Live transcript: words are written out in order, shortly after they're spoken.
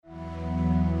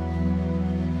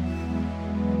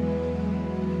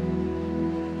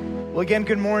Well, again,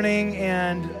 good morning.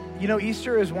 And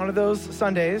Easter is one of those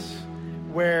Sundays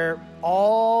where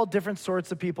all different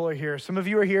sorts of people are here. Some of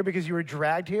you are here because you were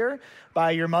dragged here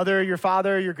by your mother, your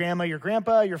father, your grandma, your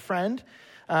grandpa, your friend.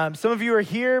 Some of you are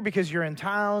here because you're in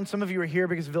town. Some of you are here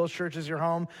because Village Church is your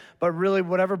home. But really,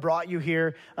 whatever brought you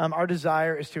here, our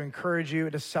desire is to encourage you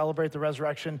to celebrate the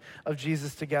resurrection of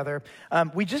Jesus together.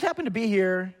 We just happen to be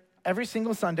here every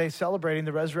single Sunday celebrating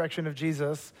the resurrection of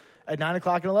Jesus at 9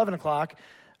 o'clock and 11 o'clock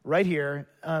right here.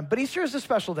 But Easter is a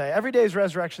special day. Every day is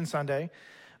Resurrection Sunday.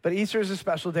 But Easter is a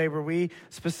special day where we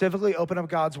specifically open up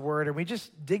God's Word and we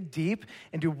just dig deep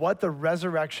into what the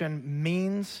resurrection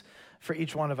means for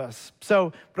each one of us. So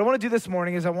what I want to do this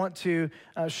morning is I want to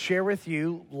share with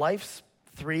you life's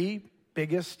three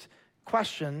biggest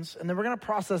questions, and then we're going to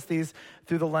process these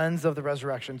through the lens of the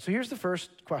resurrection. So here's the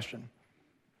first question.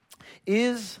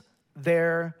 Is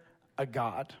there a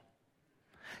God?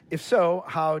 If so,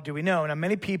 how do we know? Now,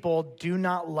 many people do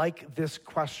not like this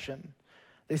question.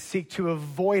 They seek to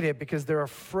avoid it because they're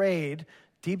afraid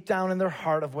deep down in their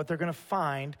heart of what they're going to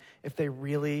find if they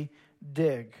really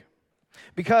dig.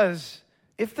 Because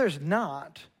if there's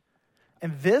not,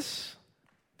 and this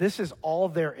is all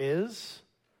there is,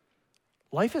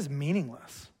 life is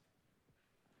meaningless.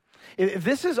 If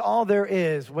this is all there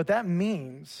is, what that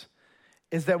means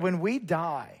is that when we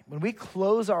die, when we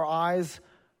close our eyes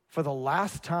for the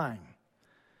last time,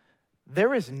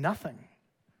 there is nothing.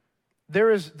 There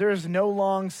is no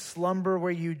long slumber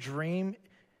where you dream.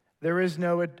 There's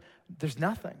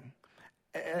nothing.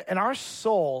 And our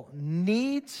soul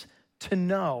needs to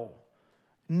know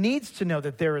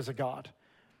that there is a God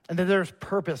and that there's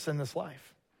purpose in this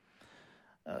life.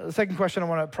 The second question I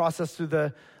want to process through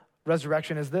the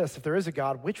resurrection is this. If there is a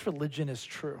God, which religion is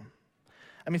true?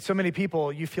 I mean, so many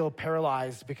people, you feel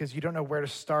paralyzed because you don't know where to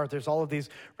start. There's all of these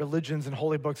religions and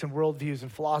holy books and worldviews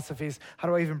and philosophies. How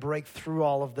do I even break through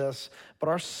all of this? But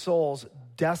our souls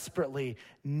desperately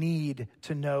need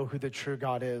to know who the true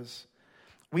God is.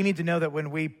 We need to know that when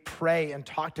we pray and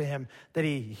talk to him, that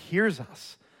he hears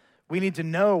us. We need to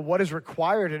know what is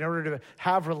required in order to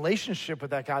have relationship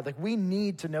with that God. Like, we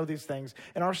need to know these things.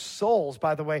 And our souls,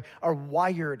 by the way, are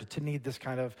wired to need this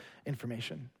kind of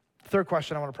information. Third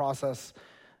question I want to process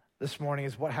this morning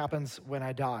is what happens when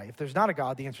I die? If there's not a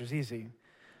God, the answer is easy.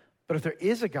 But if there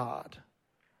is a God,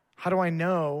 how do I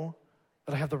know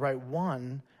that I have the right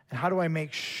one? And how do I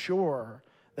make sure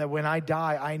that when I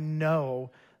die, I know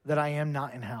that I am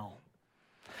not in hell?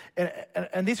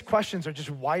 And these questions are just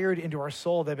wired into our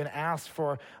soul. They've been asked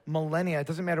for millennia. It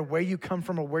doesn't matter where you come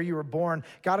from or where you were born.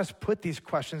 God has put these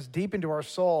questions deep into our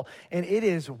soul, and it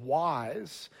is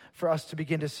wise for us to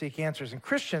begin to seek answers. And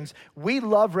Christians, we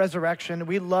love resurrection.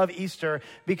 We love Easter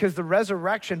because the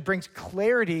resurrection brings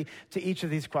clarity to each of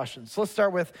these questions. So let's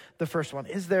start with the first one.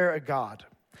 Is there a God?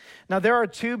 Now, there are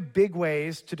two big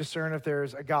ways to discern if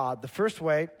there's a God. The first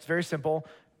way, it's very simple,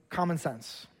 common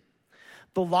sense.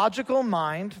 The logical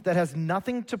mind that has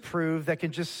nothing to prove, that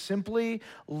can just simply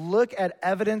look at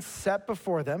evidence set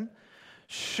before them,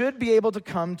 should be able to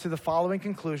come to the following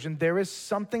conclusion. There is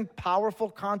something powerful,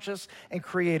 conscious, and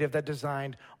creative that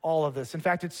designed all of this. In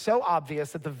fact, it's so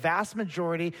obvious that the vast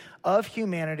majority of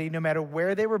humanity, no matter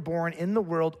where they were born in the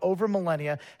world over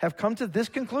millennia, have come to this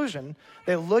conclusion.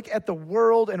 They look at the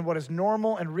world and what is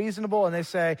normal and reasonable, and they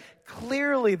say,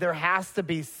 clearly there has to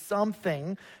be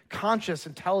something conscious,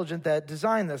 intelligent that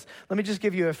designed this. Let me just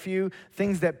give you a few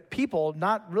things that people,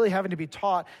 not really having to be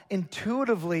taught,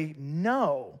 intuitively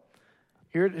know.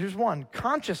 Here's one.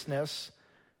 Consciousness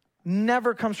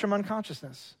never comes from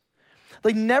unconsciousness.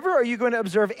 Like, never are you going to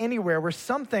observe anywhere where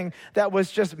something that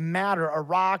was just matter, a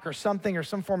rock or something or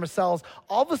some form of cells,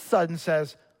 all of a sudden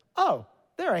says, oh,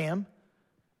 there I am.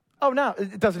 Oh, no,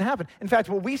 it doesn't happen. In fact,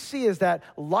 what we see is that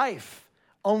life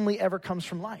only ever comes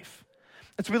from life.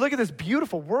 And so we look at this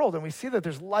beautiful world and we see that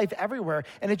there's life everywhere,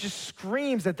 and it just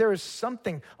screams that there is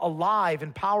something alive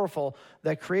and powerful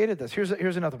that created this.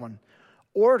 Here's another one.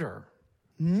 Order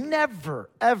never,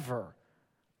 ever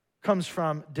comes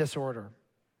from disorder.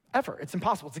 Ever. It's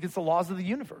impossible. It's against the laws of the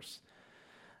universe.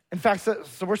 In fact, so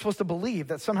we're supposed to believe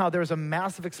that somehow there was a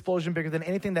massive explosion bigger than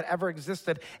anything that ever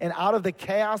existed, and out of the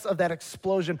chaos of that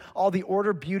explosion, all the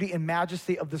order, beauty, and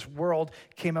majesty of this world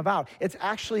came about. It's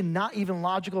actually not even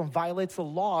logical and violates the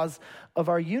laws of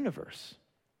our universe.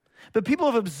 But people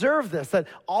have observed this, that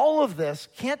all of this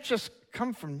can't just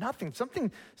come from nothing.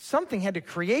 Something had to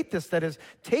create this that is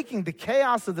taking the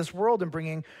chaos of this world and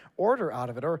bringing order out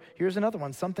of it. Or here's another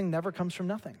one. Something never comes from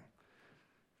nothing.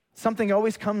 Something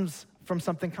always comes from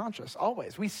something conscious,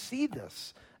 always. We see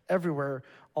this everywhere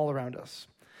all around us.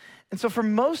 And so for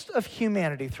most of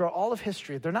humanity, throughout all of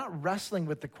history, they're not wrestling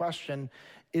with the question,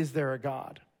 is there a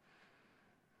God?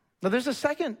 Now, there's a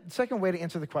second way to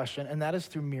answer the question, and that is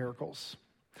through miracles.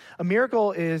 A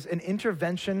miracle is an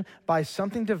intervention by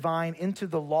something divine into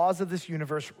the laws of this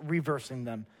universe, reversing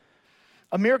them.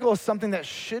 A miracle is something that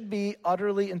should be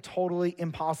utterly and totally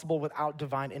impossible without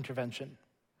divine intervention.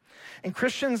 And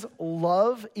Christians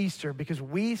love Easter because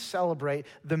we celebrate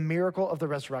the miracle of the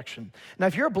resurrection. Now,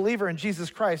 if you're a believer in Jesus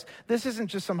Christ, this isn't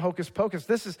just some hocus pocus.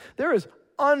 There is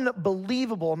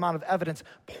unbelievable amount of evidence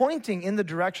pointing in the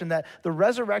direction that the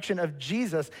resurrection of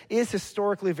Jesus is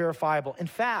historically verifiable. In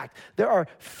fact, there are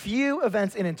few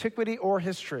events in antiquity or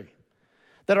history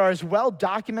that are as well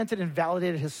documented and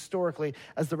validated historically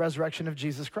as the resurrection of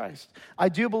Jesus Christ. I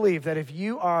do believe that if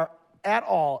you are at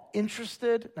all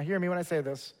interested, now hear me when I say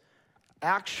this,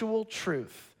 actual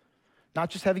truth, not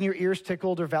just having your ears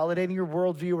tickled or validating your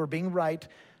worldview or being right,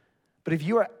 but if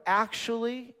you are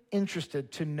actually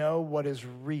interested to know what is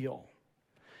real,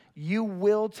 you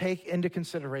will take into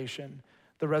consideration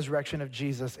the resurrection of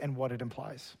Jesus and what it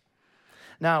implies.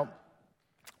 Now,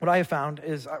 what I have found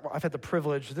is I've had the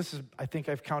privilege, I think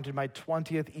I've counted my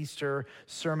 20th Easter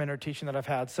sermon or teaching that I've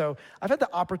had. So I've had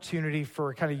the opportunity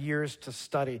for kind of years to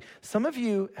study. Some of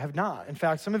you have not. In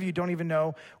fact, some of you don't even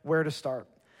know where to start.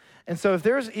 And so if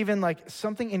there's even like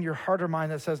something in your heart or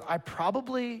mind that says, I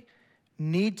probably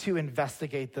need to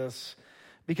investigate this,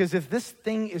 because if this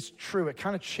thing is true, it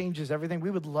kind of changes everything.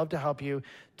 We would love to help you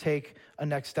take a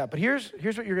next step. But here's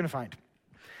what you're going to find.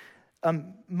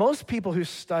 Most people who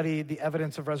study the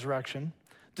evidence of resurrection,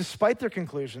 despite their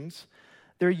conclusions,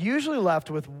 they're usually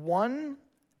left with one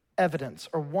evidence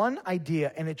or one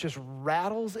idea, and it just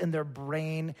rattles in their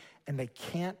brain, and they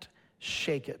can't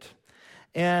shake it.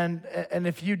 And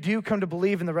if you do come to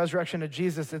believe in the resurrection of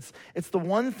Jesus, it's the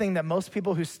one thing that most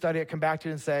people who study it come back to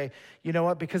and say, you know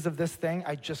what, because of this thing,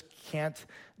 I just can't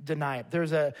deny it.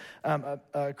 There's a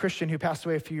Christian who passed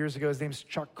away a few years ago. His name's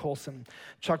Chuck Colson.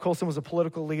 Chuck Colson was a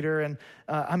political leader, and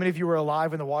how many of you were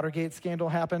alive when the Watergate scandal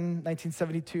happened?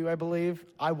 1972, I believe.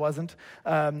 I wasn't.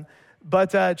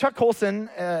 But Chuck Colson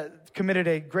committed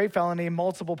a great felony.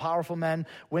 Multiple powerful men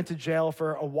went to jail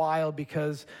for a while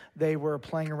because they were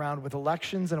playing around with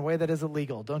elections in a way that is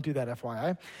illegal. Don't do that,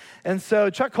 FYI. And so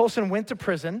Chuck Colson went to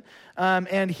prison,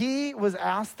 and he was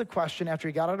asked the question after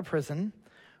he got out of prison,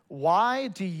 why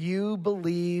do you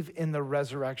believe in the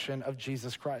resurrection of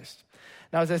Jesus Christ?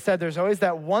 Now, as I said, there's always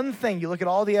that one thing. You look at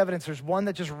all the evidence, there's one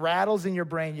that just rattles in your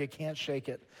brain. You can't shake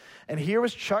it. And here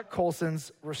was Chuck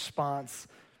Colson's response.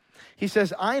 He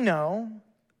says, I know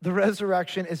the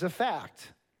resurrection is a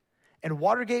fact, and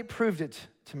Watergate proved it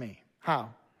to me.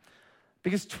 How?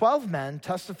 Because 12 men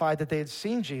testified that they had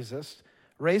seen Jesus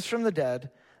raised from the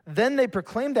dead. Then they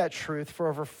proclaimed that truth for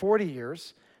over 40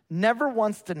 years, never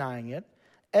once denying it.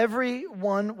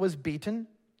 Everyone was beaten,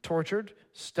 tortured,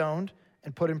 stoned,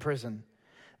 and put in prison.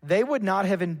 They would not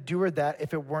have endured that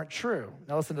if it weren't true.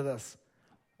 Now listen to this.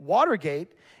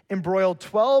 Watergate embroiled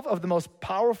 12 of the most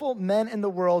powerful men in the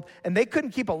world, and they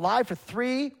couldn't keep alive for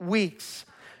 3 weeks.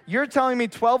 You're telling me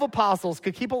 12 apostles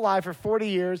could keep alive for 40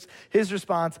 years? His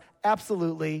response,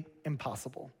 absolutely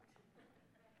impossible.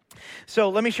 So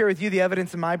let me share with you the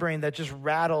evidence in my brain that just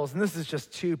rattles, and this is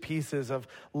just 2 pieces of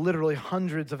literally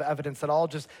hundreds of evidence that all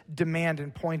just demand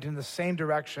and point in the same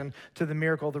direction to the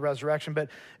miracle of the resurrection. But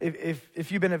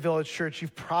if you've been at Village Church,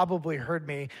 you've probably heard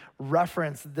me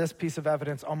reference this piece of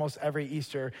evidence almost every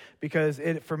Easter because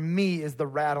it, for me, is the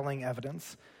rattling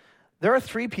evidence. There are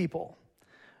 3 people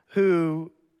who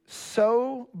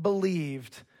so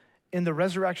believed in the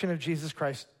resurrection of Jesus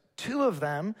Christ. 2 of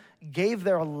them gave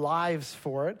their lives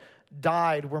for it,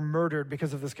 died, were murdered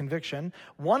because of this conviction.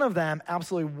 1 of them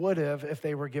absolutely would have if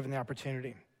they were given the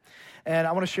opportunity. And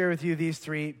I want to share with you these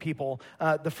 3 people.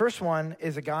 The first one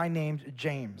is a guy named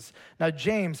James. Now,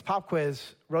 James, pop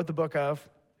quiz, wrote the book of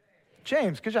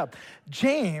James. Good job.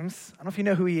 James, I don't know if you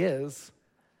know who he is.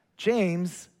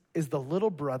 James is the little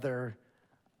brother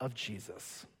of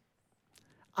Jesus.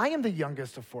 I am the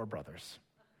youngest of 4 brothers.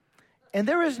 And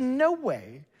there is no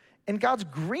way in God's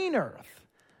green earth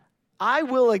I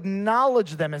will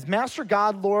acknowledge them as Master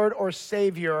God, Lord, or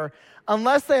Savior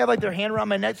unless they have like their hand around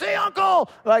my neck, say,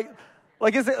 Uncle! Like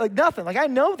is it like nothing? Like I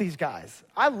know these guys.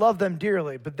 I love them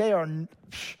dearly, but they are,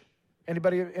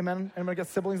 anybody, amen? Anybody got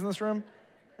siblings in this room?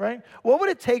 Right? What would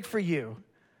it take for you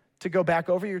to go back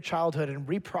over your childhood and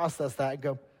reprocess that and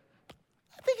go,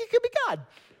 I think it could be God,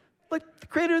 like the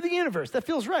creator of the universe. That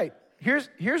feels right. Here's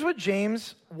what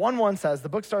James 1:1 says. The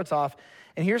book starts off,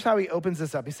 and here's how he opens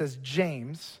this up. He says,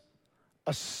 James,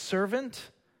 a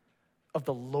servant of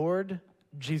the Lord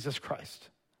Jesus Christ.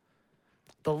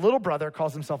 The little brother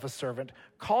calls himself a servant,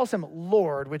 calls him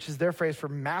Lord, which is their phrase for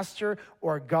master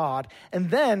or God,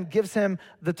 and then gives him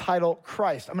the title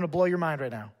Christ. I'm going to blow your mind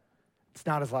right now. It's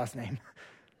not his last name.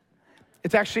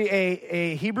 It's actually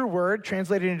a Hebrew word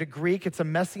translated into Greek. It's a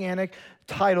messianic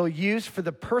title used for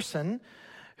the person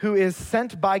who is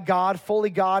sent by God, fully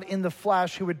God in the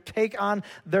flesh, who would take on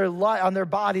their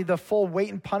body the full weight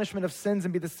and punishment of sins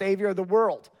and be the savior of the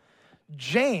world.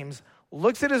 James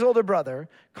looks at his older brother,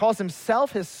 calls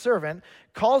himself his servant,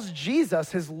 calls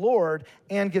Jesus his Lord,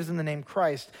 and gives him the name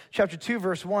Christ. Chapter 2,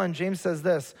 verse 1, James says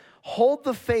this, hold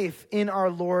the faith in our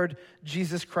Lord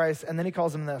Jesus Christ. And then he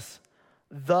calls him this,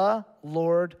 the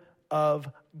Lord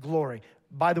of glory.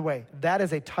 By the way, that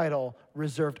is a title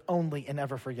reserved only and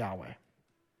ever for Yahweh.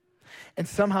 And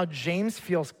somehow James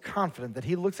feels confident that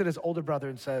he looks at his older brother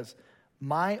and says,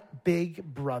 my big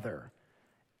brother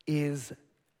is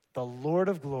the Lord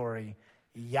of glory,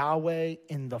 Yahweh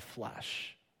in the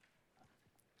flesh.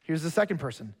 Here's the second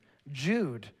person,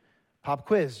 Jude. Pop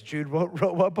quiz, Jude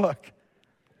wrote what book?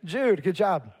 Jude, good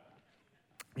job.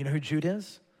 You know who Jude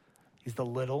is? He's the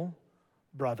little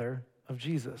brother of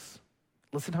Jesus.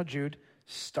 Listen how Jude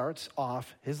starts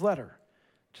off his letter,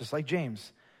 just like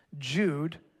James.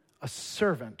 Jude, a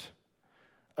servant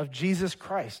of Jesus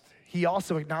Christ. He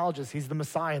also acknowledges he's the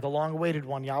Messiah, the long-awaited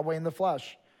one, Yahweh in the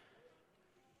flesh.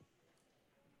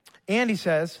 And he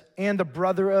says, and the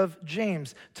brother of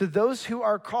James, to those who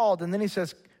are called, and then he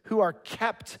says, who are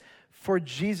kept for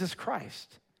Jesus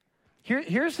Christ.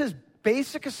 Here's his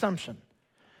basic assumption.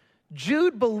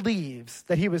 Jude believes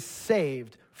that he was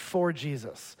saved for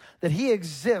Jesus, that he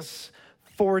exists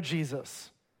for Jesus.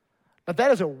 Now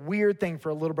that is a weird thing for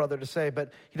a little brother to say,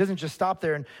 but he doesn't just stop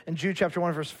there. In Jude chapter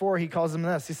 1, verse 4, he calls him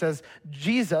this. He says,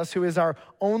 Jesus, who is our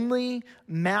only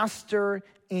master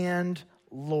and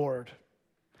Lord.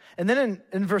 And then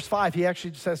in verse 5, he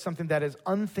actually says something that is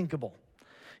unthinkable.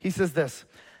 He says this,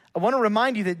 I want to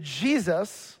remind you that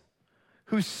Jesus,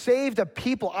 who saved a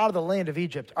people out of the land of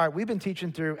Egypt. All right, we've been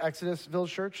teaching through Exodus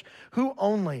Village Church, who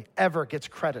only ever gets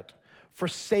credit for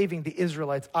saving the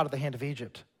Israelites out of the hand of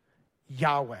Egypt?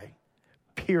 Yahweh,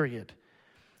 period.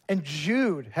 And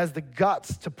Jude has the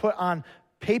guts to put on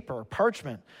paper,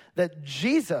 parchment, that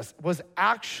Jesus was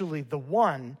actually the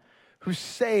one who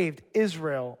saved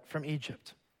Israel from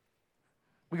Egypt.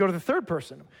 We go to the third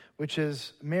person, which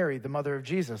is Mary, the mother of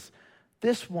Jesus.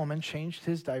 This woman changed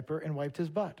his diaper and wiped his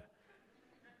butt.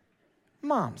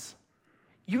 Moms,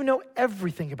 you know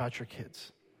everything about your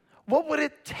kids. What would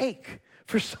it take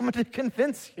for someone to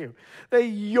convince you that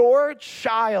your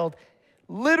child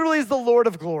literally is the Lord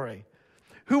of glory,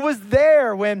 who was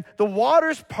there when the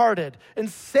waters parted and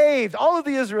saved all of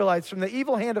the Israelites from the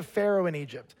evil hand of Pharaoh in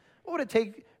Egypt? What would it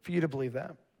take for you to believe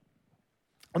that?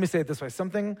 Let me say it this way.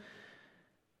 Something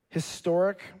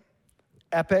historic,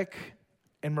 epic,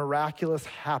 and miraculous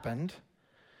happened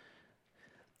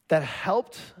that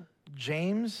helped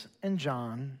James and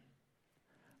John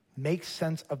make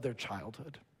sense of their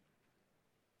childhood.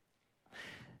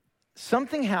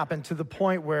 Something happened to the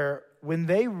point where when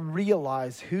they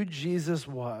realized who Jesus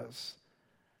was,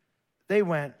 they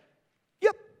went,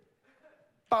 yep,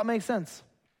 that makes sense.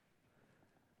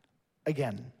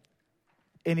 Again,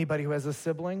 anybody who has a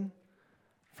sibling,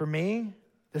 for me,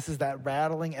 this is that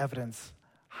rattling evidence.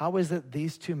 How is it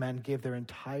these two men gave their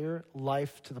entire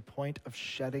life to the point of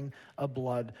shedding of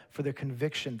blood for their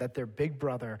conviction that their big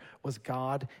brother was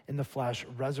God in the flesh,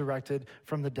 resurrected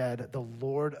from the dead, the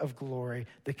Lord of glory,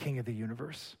 the King of the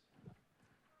universe?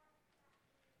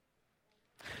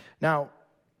 Now,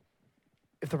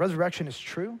 if the resurrection is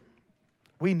true,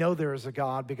 we know there is a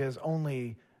God because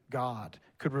only God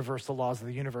could reverse the laws of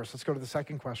the universe. Let's go to the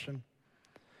second question.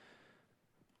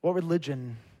 What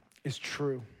religion is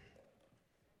true?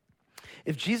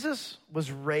 If Jesus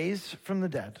was raised from the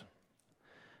dead,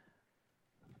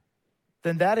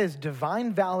 then that is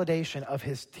divine validation of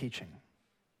his teaching.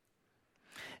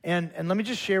 And let me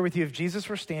just share with you, if Jesus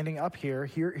were standing up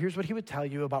here's what he would tell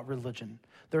you about religion.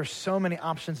 There are so many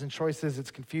options and choices. It's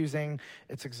confusing.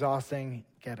 It's exhausting.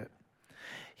 Get it.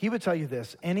 He would tell you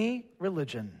this: any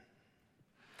religion,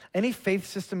 any faith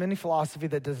system, any philosophy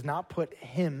that does not put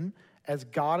him as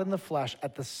God in the flesh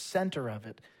at the center of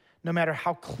it, no matter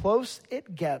how close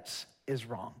it gets, is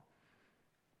wrong.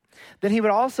 Then he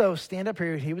would also stand up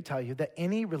here and he would tell you that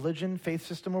any religion, faith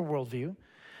system, or worldview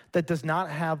that does not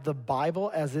have the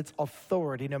Bible as its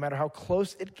authority, no matter how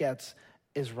close it gets,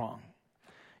 is wrong.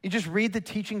 You just read the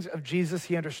teachings of Jesus.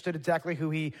 He understood exactly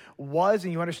who he was,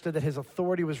 and you understood that his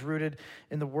authority was rooted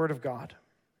in the Word of God.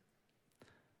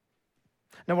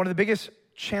 Now, one of the biggest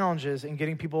challenges in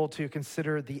getting people to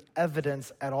consider the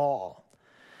evidence at all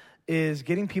is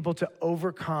getting people to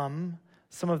overcome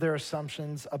some of their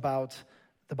assumptions about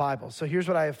the Bible. So here's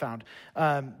what I have found.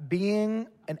 Being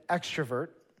an extrovert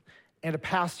and a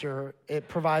pastor, it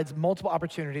provides multiple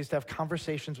opportunities to have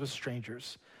conversations with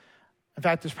strangers. In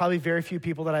fact, there's probably very few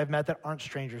people that I've met that aren't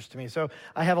strangers to me. So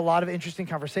I have a lot of interesting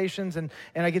conversations, and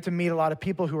I get to meet a lot of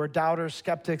people who are doubters,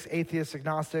 skeptics, atheists,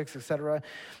 agnostics, etc.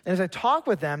 And as I talk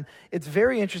with them, it's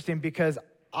very interesting because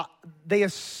they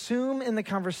assume in the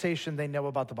conversation they know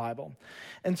about the Bible.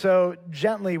 And so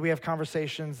gently, we have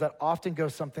conversations that often go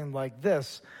something like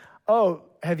this. Oh,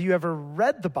 have you ever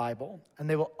read the Bible? And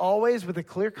they will always, with a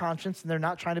clear conscience, and they're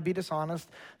not trying to be dishonest,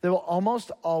 they will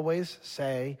almost always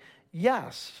say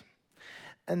yes.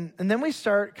 And then we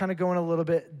start kind of going a little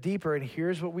bit deeper, and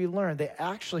here's what we learn. They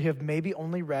actually have maybe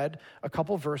only read a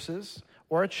couple verses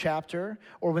or a chapter,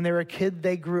 or when they were a kid,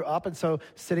 they grew up, and so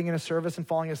sitting in a service and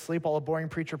falling asleep while a boring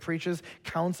preacher preaches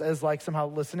counts as like somehow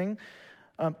listening.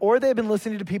 Or they've been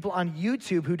listening to people on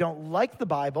YouTube who don't like the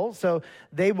Bible, so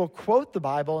they will quote the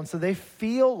Bible, and so they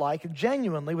feel like,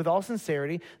 genuinely, with all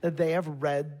sincerity, that they have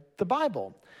read the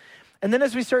Bible. And then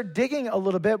as we start digging a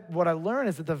little bit, what I learn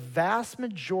is that the vast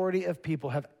majority of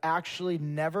people have actually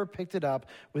never picked it up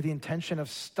with the intention of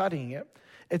studying it.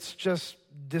 It's just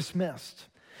dismissed.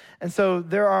 And so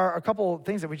there are a couple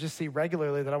things that we just see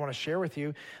regularly that I want to share with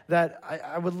you that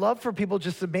I would love for people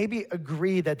just to maybe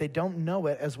agree that they don't know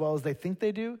it as well as they think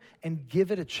they do and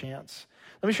give it a chance.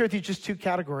 Let me share with you just two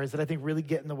categories that I think really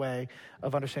get in the way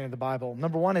of understanding the Bible.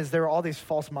 Number one is there are all these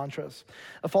false mantras.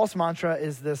 A false mantra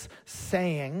is this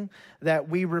saying that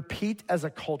we repeat as a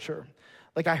culture.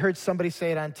 Like I heard somebody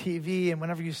say it on TV, and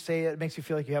whenever you say it, it makes you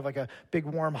feel like you have like a big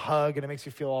warm hug, and it makes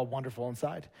you feel all wonderful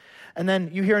inside. And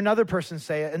then you hear another person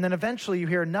say it, and then eventually you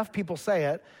hear enough people say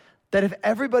it that if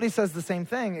everybody says the same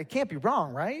thing, it can't be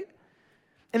wrong, right?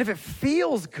 And if it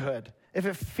feels good, if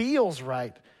it feels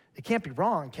right, it can't be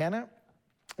wrong, can it?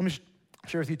 Let me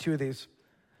share with you two of these.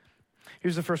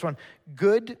 Here's the first one.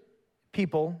 Good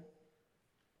people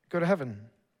go to heaven.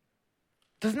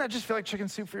 Doesn't that just feel like chicken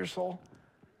soup for your soul?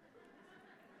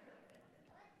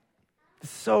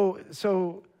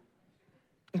 So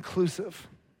inclusive.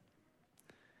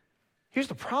 Here's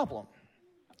the problem.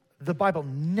 The Bible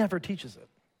never teaches it.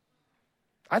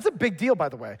 That's a big deal, by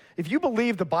the way. If you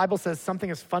believe the Bible says something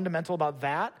is fundamental about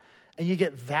that, and you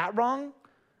get that wrong,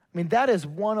 I mean, that is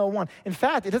 101. In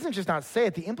fact, it doesn't just not say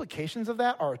it. The implications of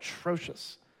that are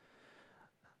atrocious.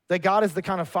 That God is the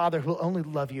kind of father who will only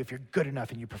love you if you're good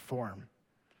enough and you perform.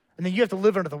 And then you have to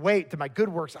live under the weight that my good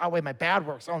works outweigh my bad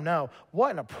works. Oh no,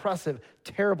 what an oppressive,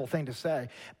 terrible thing to say.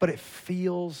 But it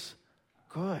feels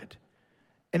good.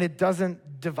 And it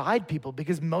doesn't divide people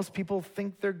because most people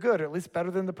think they're good, or at least better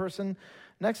than the person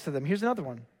next to them. Here's another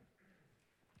one.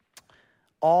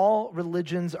 All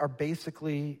religions are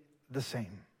basically the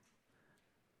same.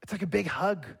 It's like a big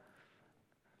hug.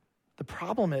 The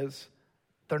problem is,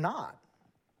 they're not.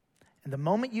 And the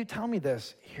moment you tell me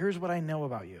this, here's what I know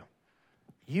about you.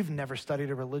 You've never studied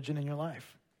a religion in your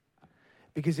life.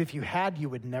 Because if you had, you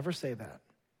would never say that.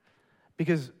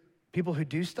 Because people who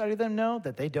do study them know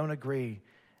that they don't agree,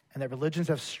 and that religions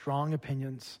have strong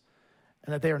opinions,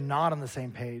 and that they are not on the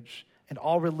same page, and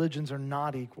all religions are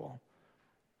not equal.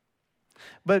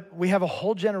 But we have a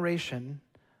whole generation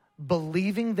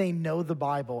believing they know the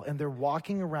Bible, and they're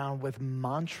walking around with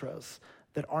mantras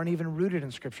that aren't even rooted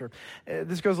in Scripture.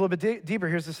 This goes a little bit deeper.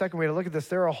 Here's the second way to look at this.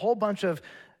 There are a whole bunch of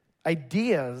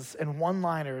ideas and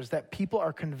one-liners that people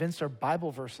are convinced are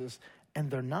Bible verses, and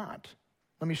they're not.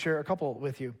 Let me share a couple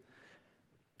with you.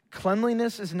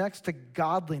 Cleanliness is next to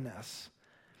godliness.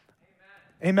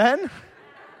 Amen? Amen?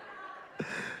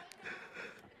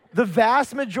 The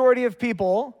vast majority of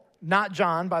people, not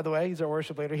John, by the way, he's our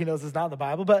worship leader, he knows it's not in the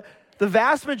Bible, but the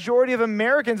vast majority of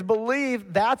Americans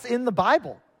believe that's in the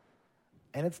Bible,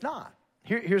 and it's not.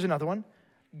 Here's another one.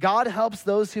 God helps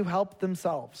those who help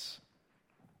themselves.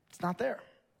 It's not there.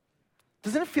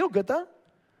 Doesn't it feel good, though?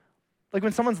 Like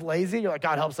when someone's lazy, you're like,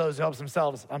 God helps those who help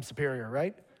themselves. I'm superior,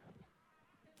 right?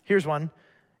 Here's one.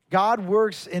 God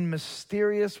works in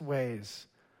mysterious ways.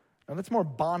 Now, that's more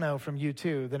Bono from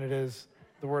U2 than it is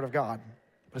the Word of God,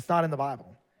 but it's not in the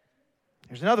Bible.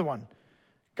 Here's another one.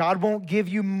 God won't give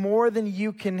you more than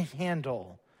you can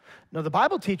handle. No, the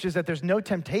Bible teaches that there's no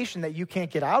temptation that you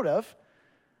can't get out of.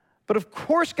 But of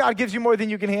course God gives you more than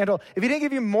you can handle. If he didn't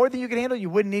give you more than you can handle, you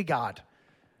wouldn't need God.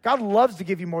 God loves to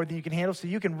give you more than you can handle so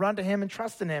you can run to him and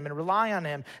trust in him and rely on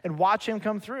him and watch him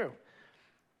come through.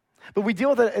 But we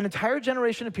deal with an entire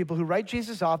generation of people who write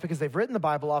Jesus off because they've written the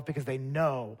Bible off because they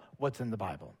know what's in the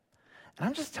Bible. And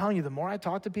I'm just telling you, the more I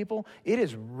talk to people, it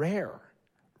is rare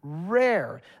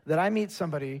rare that I meet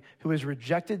somebody who has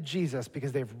rejected Jesus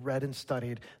because they've read and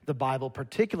studied the Bible,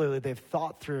 particularly they've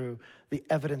thought through the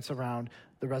evidence around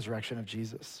the resurrection of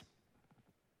Jesus.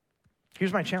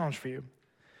 Here's my challenge for you.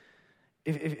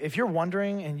 If you're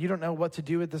wondering and you don't know what to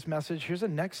do with this message, here's a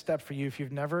next step for you. If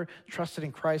you've never trusted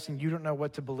in Christ and you don't know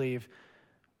what to believe,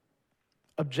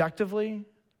 objectively,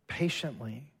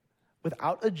 patiently,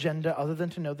 without agenda other than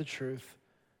to know the truth,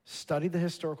 study the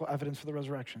historical evidence for the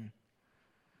resurrection.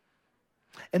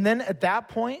 And then at that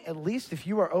point, at least if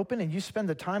you are open and you spend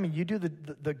the time and you do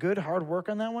the good, hard work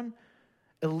on that one,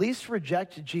 at least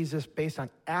reject Jesus based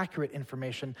on accurate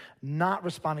information, not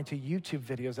responding to YouTube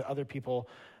videos that other people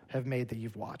have made that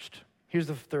you've watched. Here's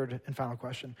the third and final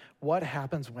question. What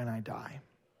happens when I die?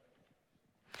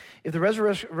 If the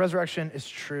resurrection is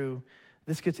true,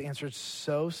 this gets answered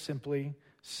so simply,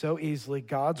 so easily.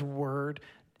 God's word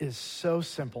is so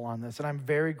simple on this, and I'm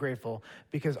very grateful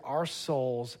because our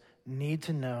souls need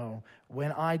to know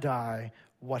when I die,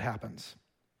 what happens.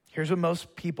 Here's what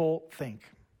most people think.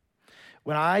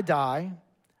 When I die,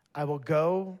 I will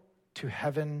go to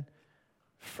heaven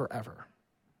forever.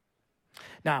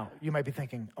 Now, you might be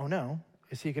thinking, oh no,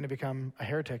 is he going to become a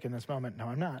heretic in this moment? No,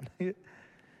 I'm not.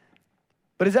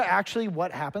 But is that actually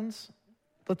what happens?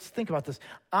 Let's think about this.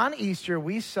 On Easter,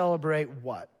 we celebrate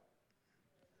what?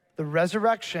 The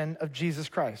resurrection of Jesus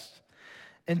Christ.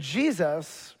 And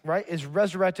Jesus, right, is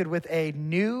resurrected with a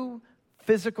new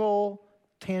physical,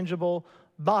 tangible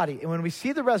body. And when we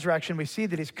see the resurrection, we see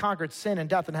that he's conquered sin and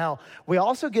death and hell. We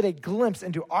also get a glimpse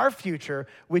into our future,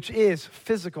 which is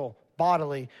physical,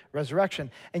 bodily resurrection.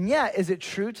 And yet, is it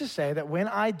true to say that when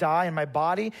I die and my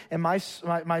body and my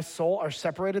soul are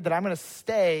separated, that I'm going to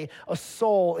stay a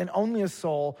soul and only a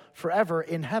soul forever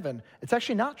in heaven? It's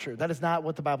actually not true. That is not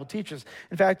what the Bible teaches.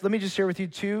 In fact, let me just share with you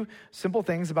two simple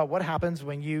things about what happens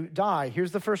when you die.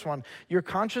 Here's the first one. Your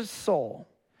conscious soul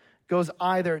goes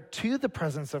either to the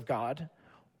presence of God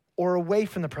or away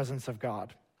from the presence of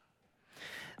God.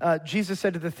 Jesus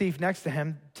said to the thief next to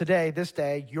him, today, this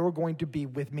day, you're going to be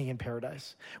with me in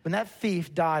paradise. When that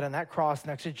thief died on that cross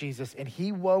next to Jesus and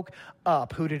he woke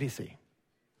up, who did he see?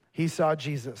 He saw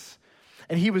Jesus.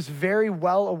 And he was very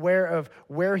well aware of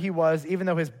where he was, even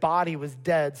though his body was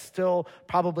dead, still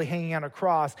probably hanging on a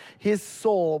cross. His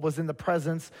soul was in the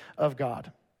presence of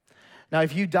God. Now,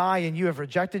 if you die and you have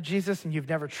rejected Jesus and you've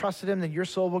never trusted him, then your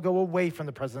soul will go away from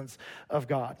the presence of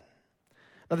God.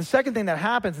 Now, the second thing that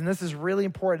happens, and this is really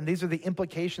important, these are the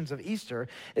implications of Easter,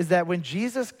 is that when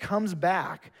Jesus comes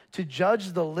back to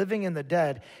judge the living and the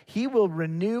dead, he will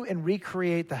renew and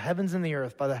recreate the heavens and the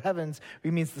earth. By the heavens,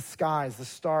 he means the skies, the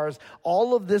stars,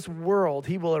 all of this world.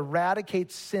 He will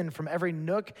eradicate sin from every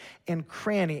nook and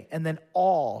cranny, and then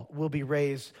all will be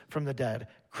raised from the dead.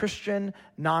 Christian,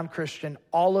 non-Christian,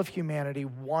 all of humanity,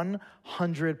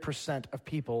 100% of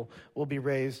people will be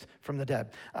raised from the dead.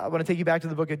 I want to take you back to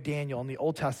the book of Daniel in the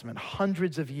Old Testament,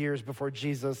 hundreds of years before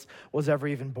Jesus was ever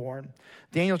even born.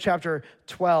 Daniel chapter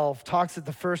 12 talks at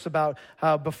the first about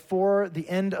how before the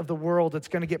end of the world, it's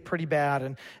going to get pretty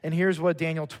bad. And here's what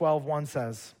Daniel 12:1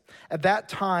 says. At that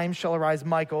time shall arise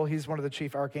Michael, he's one of the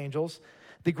chief archangels,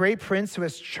 the great prince who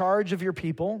has charge of your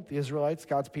people, the Israelites,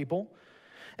 God's people.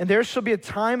 And there shall be a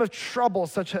time of trouble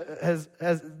such as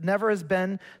never has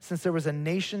been since there was a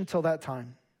nation till that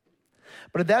time.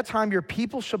 But at that time your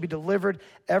people shall be delivered,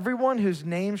 everyone whose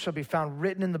name shall be found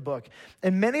written in the book.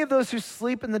 And many of those who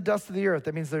sleep in the dust of the earth,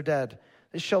 that means they're dead,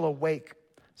 they shall awake,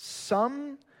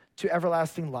 some to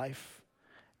everlasting life,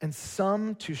 and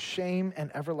some to shame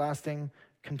and everlasting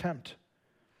contempt.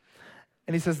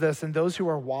 And he says this, and those who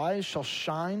are wise shall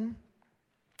shine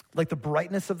like the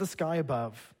brightness of the sky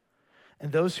above,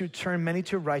 and those who turn many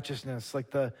to righteousness like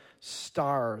the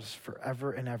stars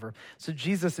forever and ever. So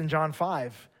Jesus in John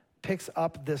 5 picks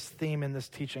up this theme in this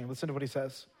teaching. Listen to what he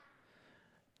says.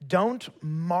 Don't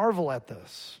marvel at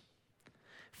this,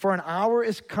 for an hour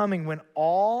is coming when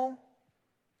all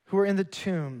who are in the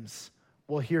tombs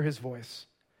will hear his voice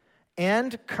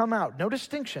and come out. No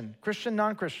distinction, Christian,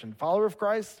 non-Christian, follower of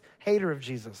Christ, hater of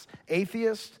Jesus,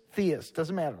 atheist, theist,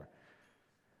 doesn't matter.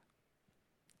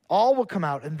 All will come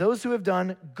out, and those who have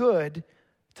done good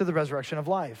to the resurrection of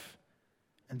life,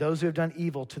 and those who have done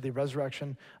evil to the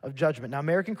resurrection of judgment. Now,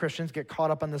 American Christians get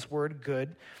caught up on this word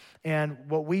good, and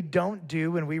what we don't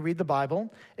do when we read the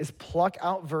Bible is pluck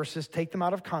out verses, take them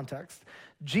out of context.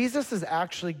 Jesus is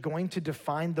actually going to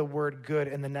define the word good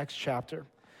in the next chapter.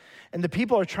 And the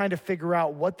people are trying to figure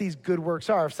out what these good works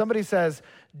are. If somebody says,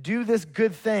 do this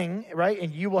good thing, right,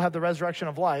 and you will have the resurrection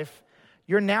of life,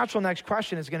 your natural next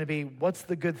question is going to be, what's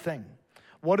the good thing?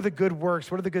 What are the good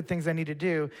works? What are the good things I need to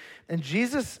do? And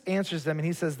Jesus answers them and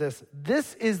he says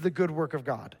this is the good work of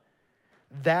God,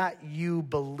 that you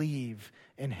believe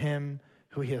in him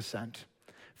who he has sent.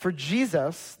 For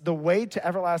Jesus, the way to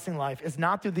everlasting life is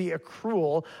not through the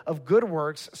accrual of good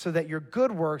works so that your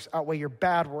good works outweigh your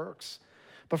bad works.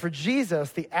 But for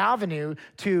Jesus, the avenue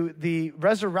to the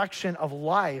resurrection of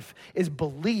life is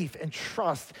belief and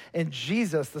trust in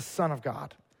Jesus, the Son of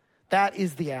God. That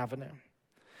is the avenue.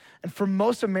 And for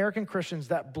most American Christians,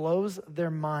 that blows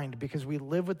their mind because we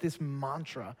live with this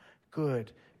mantra,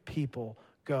 good people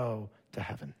go to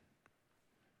heaven.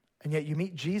 And yet you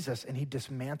meet Jesus and he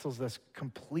dismantles this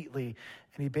completely.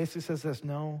 And he basically says this,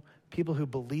 no, people who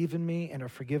believe in me and are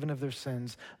forgiven of their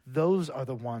sins, those are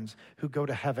the ones who go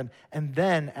to heaven. And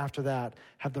then after that,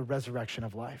 have the resurrection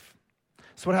of life.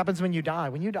 So what happens when you die?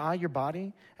 When you die, your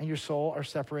body and your soul are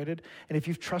separated. And if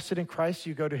you've trusted in Christ,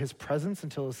 you go to his presence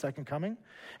until his second coming.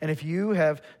 And if you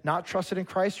have not trusted in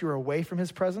Christ, you're away from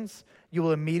his presence. You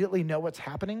will immediately know what's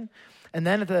happening. And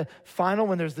then at the final,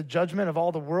 when there's the judgment of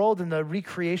all the world and the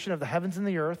recreation of the heavens and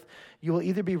the earth, you will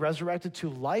either be resurrected to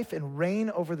life and reign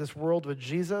over this world with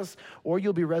Jesus, or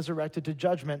you'll be resurrected to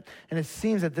judgment. And it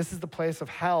seems that this is the place of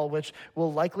hell, which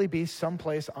will likely be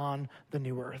someplace on the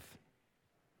new earth.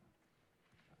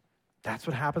 That's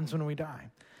what happens when we die.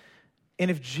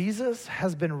 And if Jesus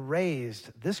has been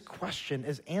raised, this question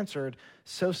is answered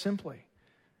so simply.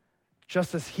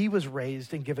 Just as he was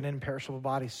raised and given an imperishable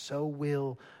body, so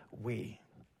will we.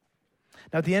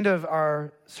 Now, at the end of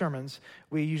our sermons,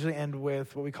 we usually end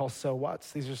with what we call so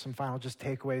whats. These are some final just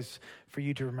takeaways for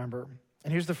you to remember.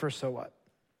 And here's the first so what.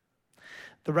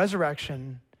 The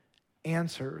resurrection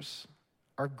answers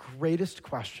our greatest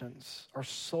questions, our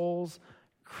soul's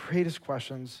greatest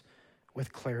questions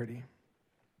with clarity.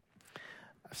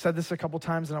 I've said this a couple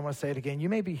times and I want to say it again. You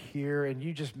may be here and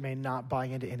you just may not buy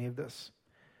into any of this.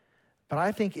 But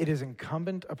I think it is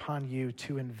incumbent upon you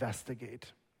to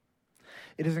investigate.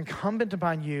 It is incumbent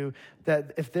upon you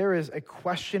that if there is a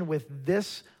question with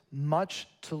this much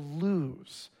to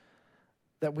lose,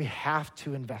 that we have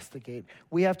to investigate.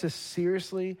 We have to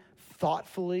seriously,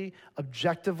 thoughtfully,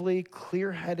 objectively,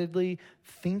 clear-headedly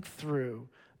think through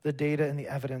the data and the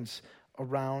evidence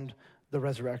around the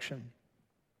resurrection.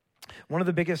 One of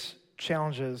the biggest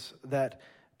challenges that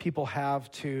people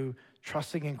have to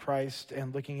trusting in Christ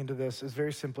and looking into this is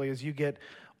very simply, as you get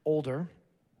older,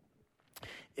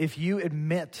 if you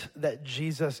admit that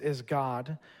Jesus is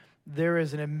God, there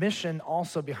is an admission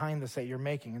also behind this that you're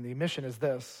making. And the admission is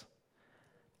this: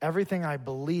 everything I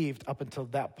believed up until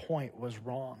that point was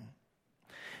wrong.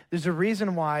 There's a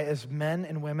reason why as men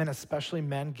and women, especially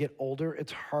men, get older,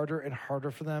 it's harder and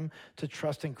harder for them to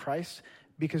trust in Christ,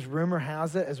 because rumor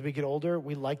has it, as we get older,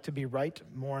 we like to be right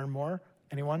more and more.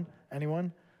 Anyone?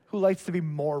 Who likes to be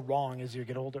more wrong as you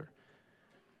get older?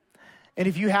 And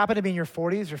if you happen to be in your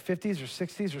 40s or 50s or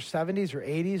 60s or 70s or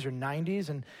 80s or 90s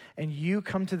and you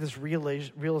come to this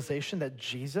realization that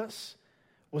Jesus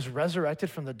was resurrected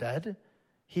from the dead,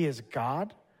 he is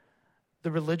God,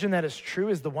 the religion that is true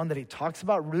is the one that he talks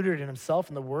about, rooted in himself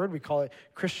in the word, we call it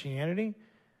Christianity,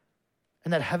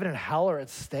 and that heaven and hell are at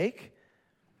stake,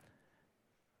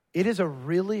 it is a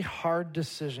really hard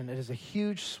decision. It is a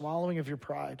huge swallowing of your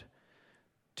pride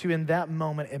to, in that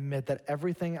moment, admit that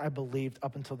everything I believed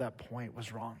up until that point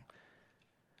was wrong.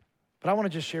 But I want to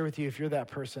just share with you, if you're that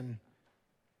person,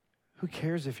 who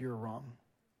cares if you're wrong?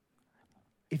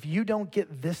 If you don't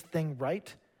get this thing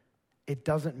right, it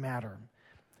doesn't matter.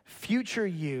 Future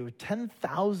you,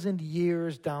 10,000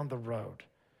 years down the road,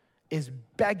 is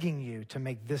begging you to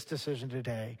make this decision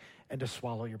today and to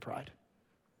swallow your pride.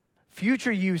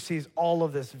 Future you sees all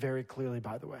of this very clearly,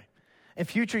 by the way. And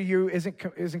future you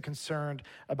isn't concerned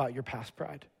about your past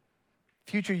pride.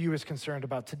 Future you is concerned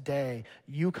about today,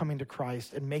 you coming to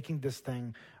Christ and making this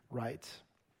thing right.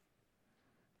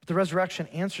 But the resurrection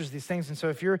answers these things. And so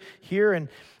if you're here and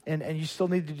you still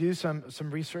need to do some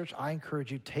research, I encourage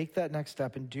you, take that next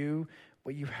step and do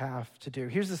what you have to do.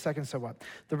 Here's the second so what.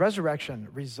 The resurrection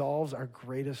resolves our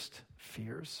greatest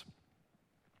fears.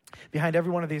 Behind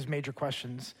every one of these major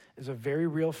questions is a very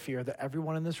real fear that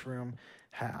everyone in this room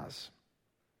has.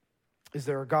 Is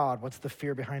there a God? What's the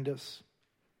fear behind this?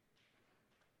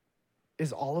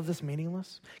 Is all of this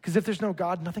meaningless? Because if there's no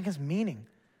God, nothing has meaning.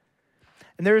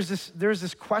 And there's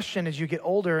this question as you get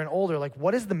older and older, like,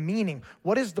 what is the meaning?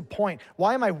 What is the point?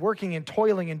 Why am I working and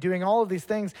toiling and doing all of these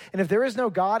things? And if there is no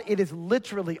God, it is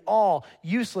literally all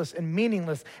useless and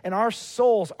meaningless. And our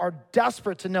souls are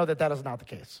desperate to know that that is not the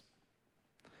case.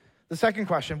 The second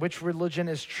question, which religion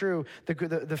is true?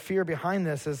 The fear behind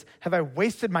this is, have I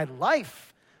wasted my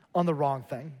life on the wrong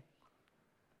thing?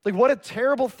 Like, what a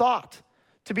terrible thought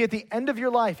to be at the end of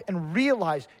your life and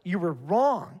realize you were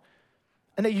wrong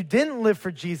and that you didn't live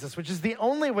for Jesus, which is the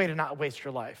only way to not waste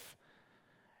your life.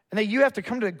 And that you have to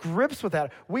come to grips with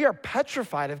that. We are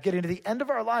petrified of getting to the end of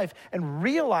our life and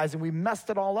realizing we messed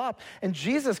it all up. And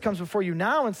Jesus comes before you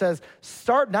now and says,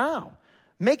 start now.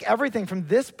 Make everything from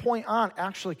this point on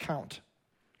actually count.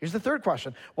 Here's the third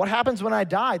question. What happens when I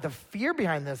die? The fear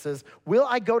behind this is, will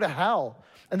I go to hell?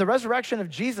 And the resurrection of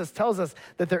Jesus tells us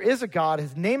that there is a God,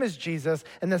 his name is Jesus,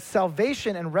 and the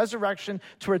salvation and resurrection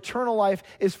to eternal life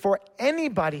is for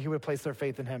anybody who would place their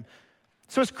faith in him.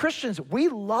 So as Christians, we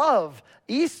love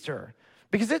Easter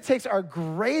because it takes our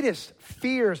greatest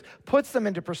fears, puts them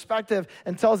into perspective,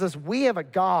 and tells us we have a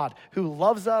God who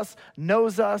loves us,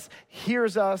 knows us,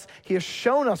 hears us. He has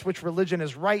shown us which religion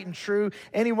is right and true.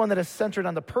 Anyone that is centered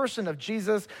on the person of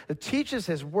Jesus, that teaches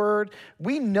his word.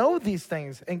 We know these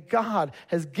things, and God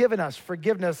has given us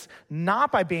forgiveness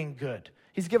not by being good.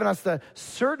 He's given us the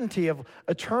certainty of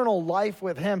eternal life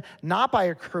with him, not by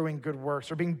accruing good works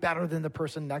or being better than the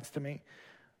person next to me,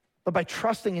 but by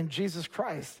trusting in Jesus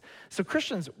Christ. So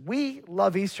Christians, we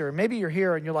love Easter. Maybe you're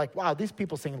here and you're like, wow, these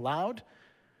people sing loud.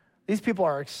 These people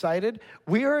are excited.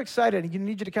 We are excited, and you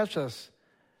need you to catch this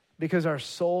because our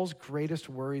soul's greatest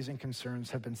worries and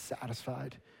concerns have been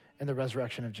satisfied in the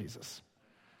resurrection of Jesus.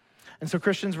 And so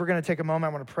Christians, we're going to take a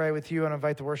moment. I want to pray with you and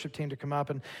invite the worship team to come up,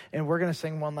 and we're going to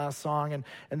sing one last song. And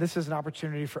this is an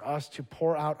opportunity for us to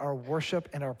pour out our worship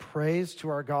and our praise to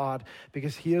our God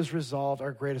because he has resolved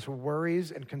our greatest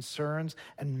worries and concerns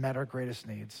and met our greatest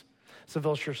needs. So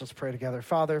Village Church, let's pray together.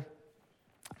 Father,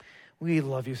 we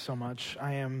love you so much.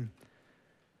 I am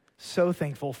so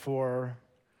thankful for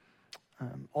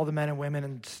all the men and women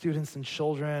and students and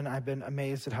children. I've been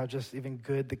amazed at how just even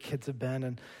good the kids have been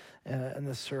in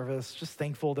this service. Just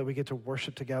thankful that we get to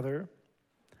worship together.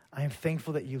 I am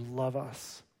thankful that you love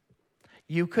us.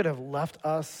 You could have left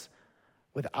us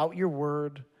without your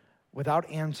word, without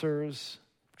answers,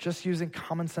 just using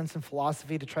common sense and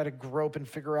philosophy to try to grope and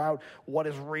figure out what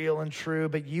is real and true,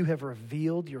 but you have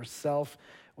revealed yourself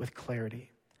with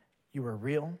clarity. You are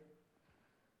real.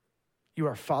 You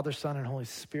are Father, Son, and Holy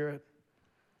Spirit.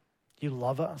 You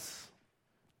love us.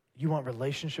 You want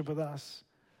relationship with us.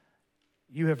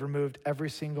 You have removed every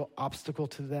single obstacle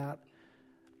to that.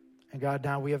 And God,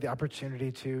 now we have the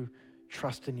opportunity to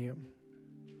trust in you.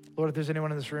 Lord, if there's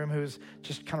anyone in this room who's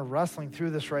just kind of wrestling through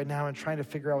this right now and trying to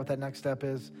figure out what that next step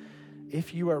is,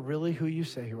 if you are really who you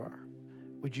say you are,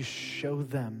 would you show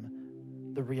them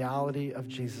the reality of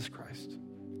Jesus Christ,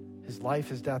 his life,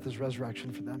 his death, his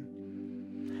resurrection for them?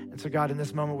 And so God, in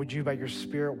this moment, would you, by your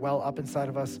Spirit, well up inside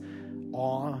of us,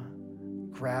 awe,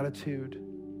 gratitude,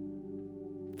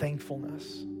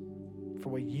 thankfulness for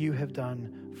what you have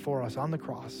done for us on the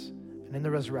cross and in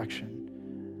the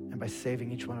resurrection and by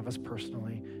saving each one of us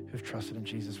personally who've trusted in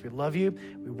Jesus. We love you.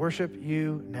 We worship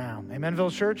you now. Amen,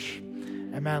 Village Church.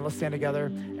 Amen. Let's stand together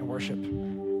and worship.